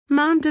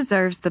Mom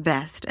deserves the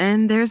best,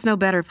 and there's no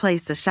better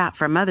place to shop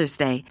for Mother's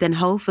Day than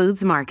Whole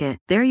Foods Market.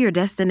 They're your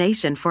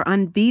destination for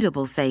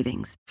unbeatable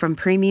savings, from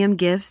premium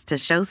gifts to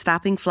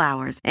show-stopping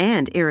flowers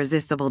and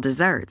irresistible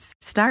desserts.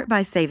 Start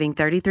by saving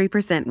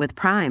 33% with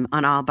Prime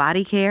on all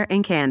body care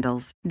and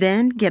candles.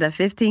 Then get a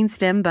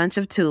 15-stem bunch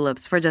of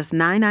tulips for just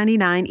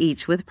 $9.99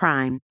 each with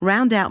Prime.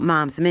 Round out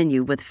Mom's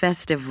menu with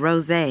festive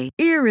rosé,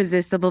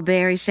 irresistible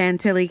berry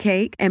chantilly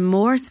cake, and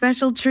more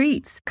special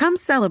treats. Come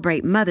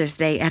celebrate Mother's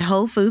Day at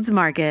Whole Foods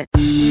Market.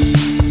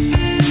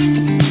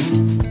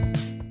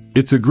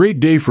 It's a great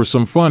day for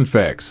some fun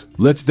facts.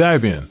 Let's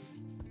dive in.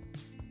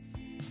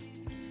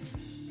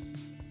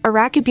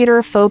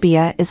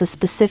 Arachibutyrophobia is a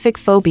specific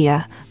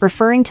phobia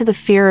referring to the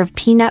fear of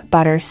peanut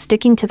butter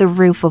sticking to the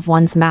roof of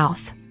one's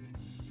mouth.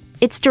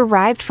 It's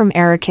derived from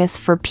arachis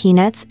for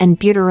peanuts and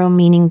butyro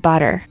meaning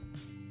butter.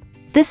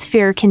 This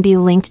fear can be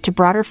linked to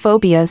broader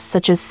phobias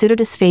such as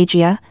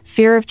pseudodysphagia,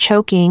 fear of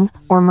choking,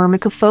 or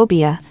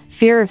myrmecophobia,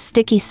 fear of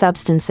sticky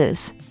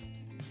substances.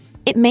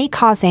 It may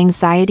cause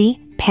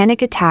anxiety,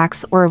 panic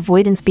attacks, or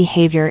avoidance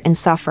behavior in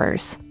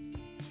sufferers.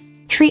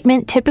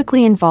 Treatment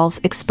typically involves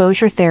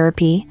exposure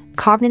therapy,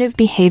 cognitive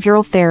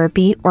behavioral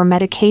therapy, or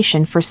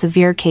medication for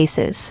severe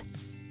cases.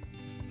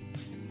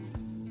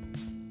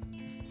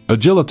 A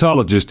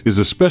gelotologist is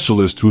a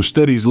specialist who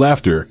studies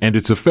laughter and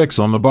its effects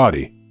on the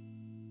body.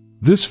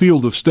 This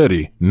field of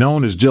study,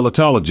 known as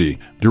gelotology,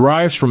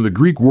 derives from the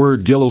Greek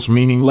word gelos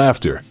meaning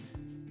laughter.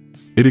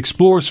 It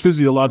explores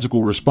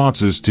physiological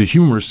responses to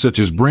humor such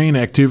as brain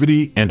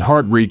activity and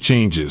heart rate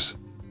changes.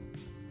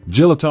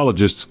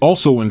 Gelotologists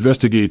also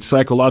investigate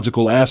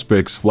psychological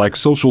aspects like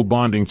social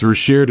bonding through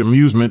shared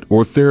amusement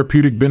or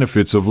therapeutic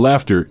benefits of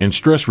laughter in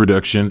stress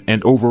reduction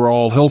and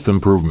overall health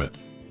improvement.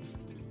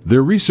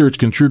 Their research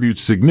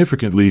contributes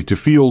significantly to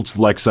fields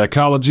like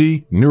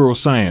psychology,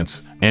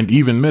 neuroscience, and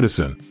even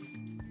medicine.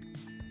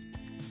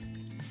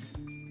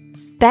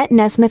 Bette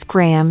Nesmith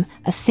Graham,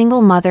 a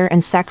single mother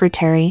and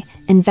secretary,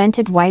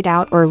 invented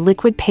whiteout or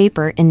liquid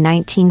paper in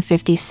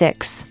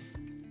 1956.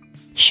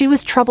 She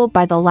was troubled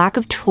by the lack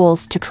of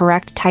tools to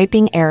correct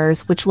typing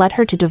errors, which led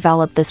her to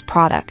develop this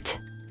product.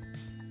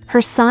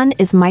 Her son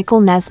is Michael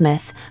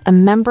Nesmith, a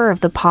member of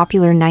the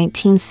popular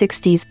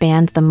 1960s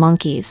band The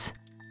Monkees.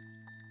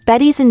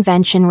 Betty's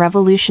invention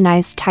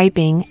revolutionized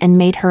typing and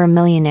made her a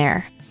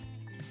millionaire.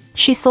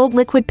 She sold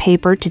liquid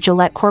paper to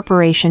Gillette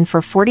Corporation for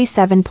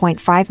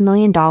 $47.5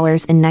 million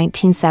in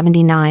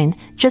 1979,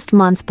 just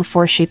months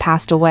before she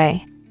passed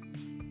away.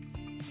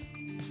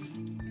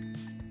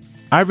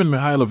 Ivan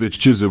Mikhailovich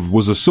Chizov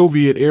was a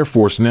Soviet Air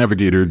Force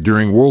navigator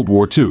during World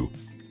War II.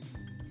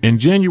 In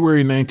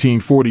January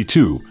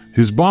 1942,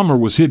 his bomber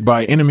was hit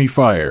by enemy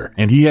fire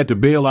and he had to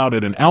bail out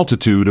at an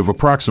altitude of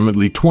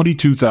approximately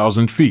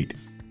 22,000 feet.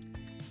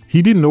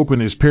 He didn't open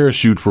his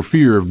parachute for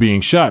fear of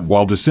being shot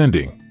while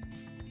descending.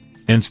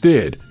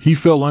 Instead, he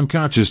fell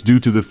unconscious due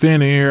to the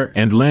thin air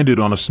and landed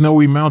on a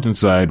snowy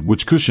mountainside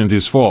which cushioned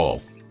his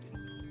fall.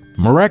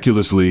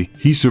 Miraculously,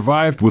 he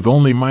survived with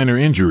only minor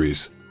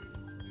injuries.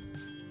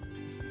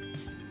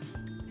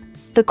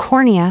 The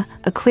cornea,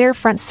 a clear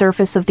front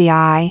surface of the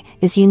eye,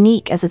 is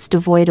unique as it's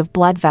devoid of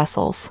blood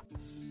vessels.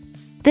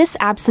 This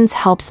absence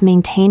helps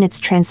maintain its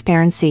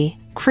transparency,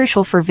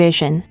 crucial for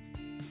vision.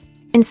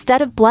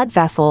 Instead of blood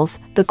vessels,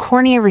 the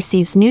cornea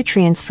receives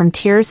nutrients from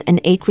tears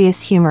and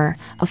aqueous humor,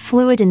 a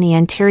fluid in the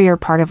anterior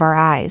part of our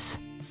eyes.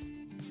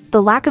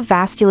 The lack of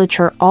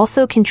vasculature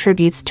also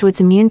contributes to its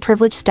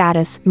immune-privileged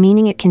status,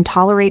 meaning it can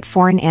tolerate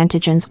foreign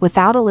antigens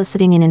without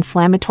eliciting an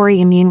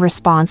inflammatory immune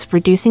response,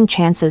 reducing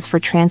chances for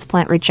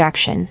transplant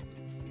rejection.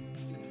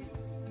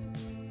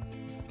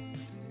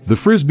 The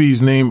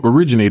Frisbee's name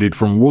originated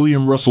from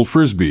William Russell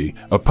Frisbee,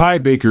 a pie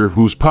baker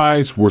whose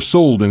pies were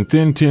sold in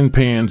thin tin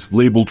pans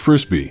labeled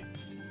Frisbee.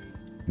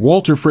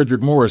 Walter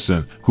Frederick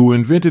Morrison, who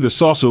invented a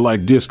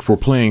saucer-like disc for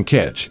playing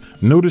catch,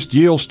 noticed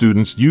Yale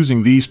students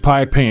using these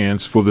pie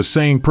pans for the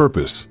same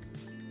purpose.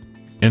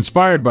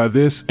 Inspired by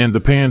this and the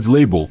pan's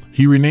label,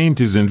 he renamed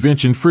his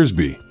invention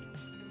Frisbee.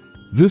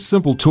 This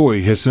simple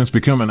toy has since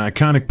become an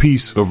iconic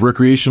piece of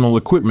recreational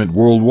equipment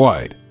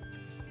worldwide.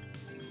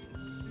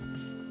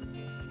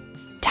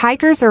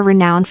 Tigers are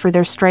renowned for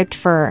their striped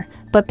fur,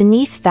 but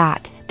beneath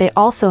that, they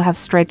also have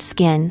striped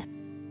skin.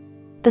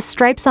 The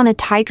stripes on a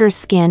tiger's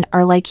skin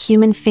are like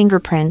human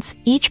fingerprints,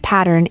 each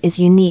pattern is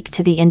unique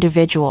to the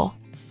individual.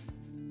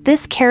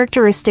 This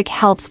characteristic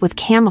helps with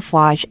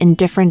camouflage in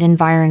different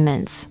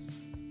environments.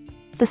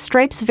 The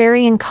stripes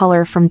vary in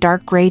color from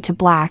dark gray to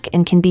black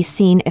and can be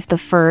seen if the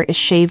fur is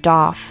shaved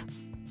off.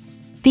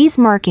 These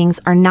markings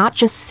are not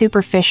just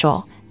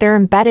superficial, they're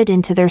embedded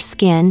into their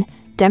skin,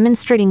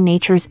 demonstrating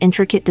nature's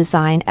intricate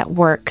design at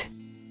work.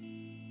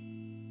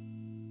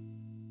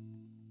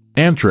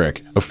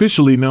 Amtrak,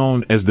 officially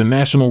known as the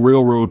National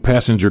Railroad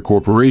Passenger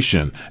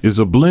Corporation, is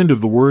a blend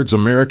of the words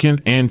American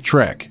and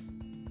track.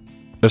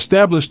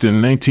 Established in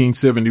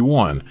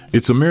 1971,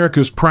 it's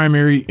America's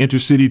primary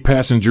intercity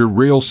passenger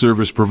rail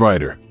service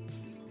provider.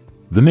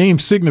 The name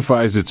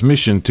signifies its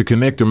mission to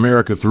connect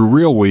America through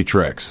railway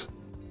tracks.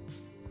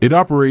 It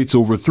operates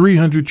over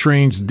 300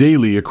 trains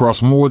daily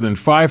across more than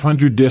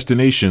 500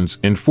 destinations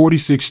in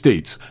 46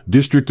 states,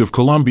 District of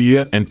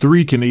Columbia, and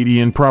 3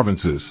 Canadian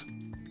provinces.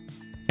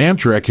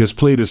 Amtrak has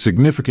played a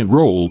significant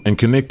role in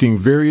connecting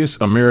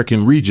various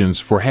American regions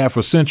for half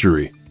a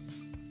century.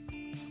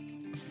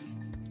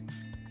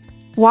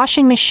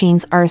 Washing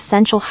machines are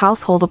essential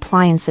household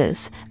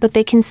appliances, but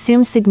they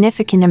consume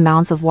significant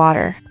amounts of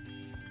water.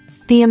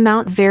 The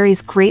amount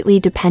varies greatly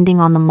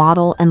depending on the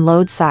model and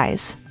load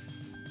size.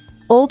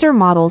 Older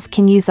models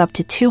can use up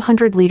to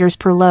 200 liters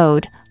per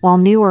load, while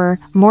newer,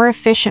 more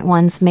efficient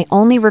ones may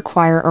only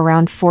require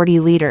around 40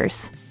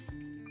 liters.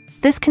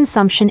 This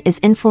consumption is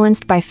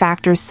influenced by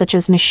factors such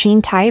as machine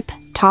type,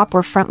 top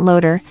or front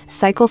loader,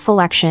 cycle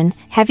selection,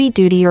 heavy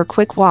duty or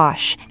quick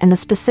wash, and the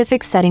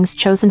specific settings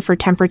chosen for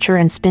temperature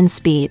and spin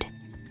speed.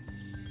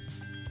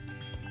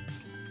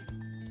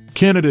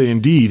 Canada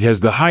indeed has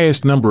the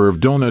highest number of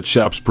donut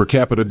shops per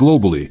capita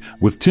globally,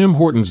 with Tim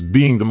Hortons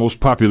being the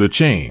most popular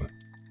chain.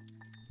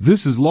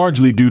 This is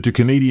largely due to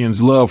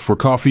Canadians' love for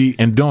coffee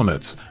and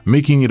donuts,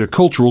 making it a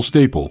cultural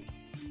staple.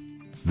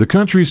 The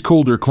country's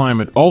colder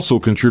climate also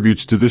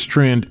contributes to this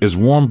trend, as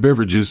warm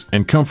beverages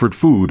and comfort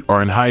food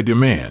are in high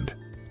demand.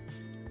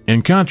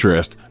 In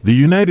contrast, the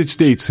United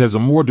States has a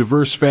more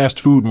diverse fast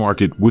food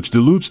market, which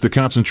dilutes the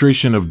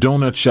concentration of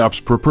donut shops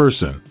per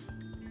person.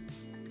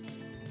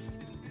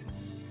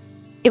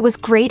 It was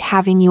great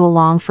having you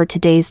along for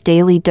today's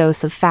daily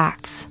dose of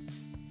facts.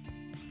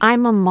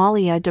 I'm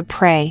Amalia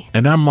Dupre.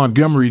 And I'm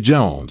Montgomery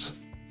Jones.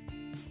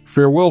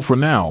 Farewell for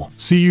now.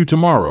 See you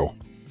tomorrow.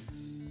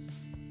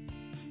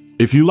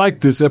 If you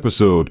liked this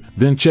episode,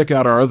 then check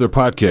out our other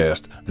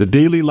podcast, the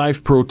Daily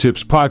Life Pro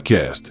Tips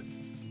Podcast.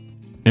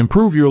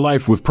 Improve your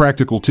life with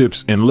practical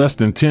tips in less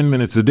than 10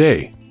 minutes a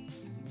day.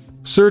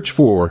 Search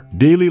for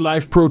Daily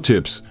Life Pro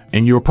Tips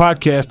in your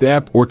podcast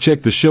app or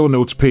check the show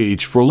notes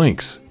page for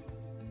links.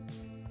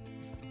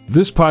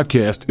 This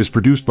podcast is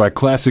produced by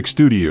Classic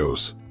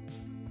Studios.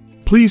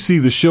 Please see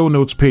the show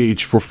notes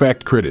page for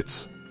fact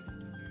credits.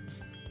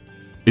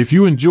 If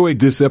you enjoyed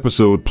this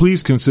episode,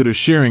 please consider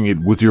sharing it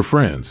with your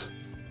friends.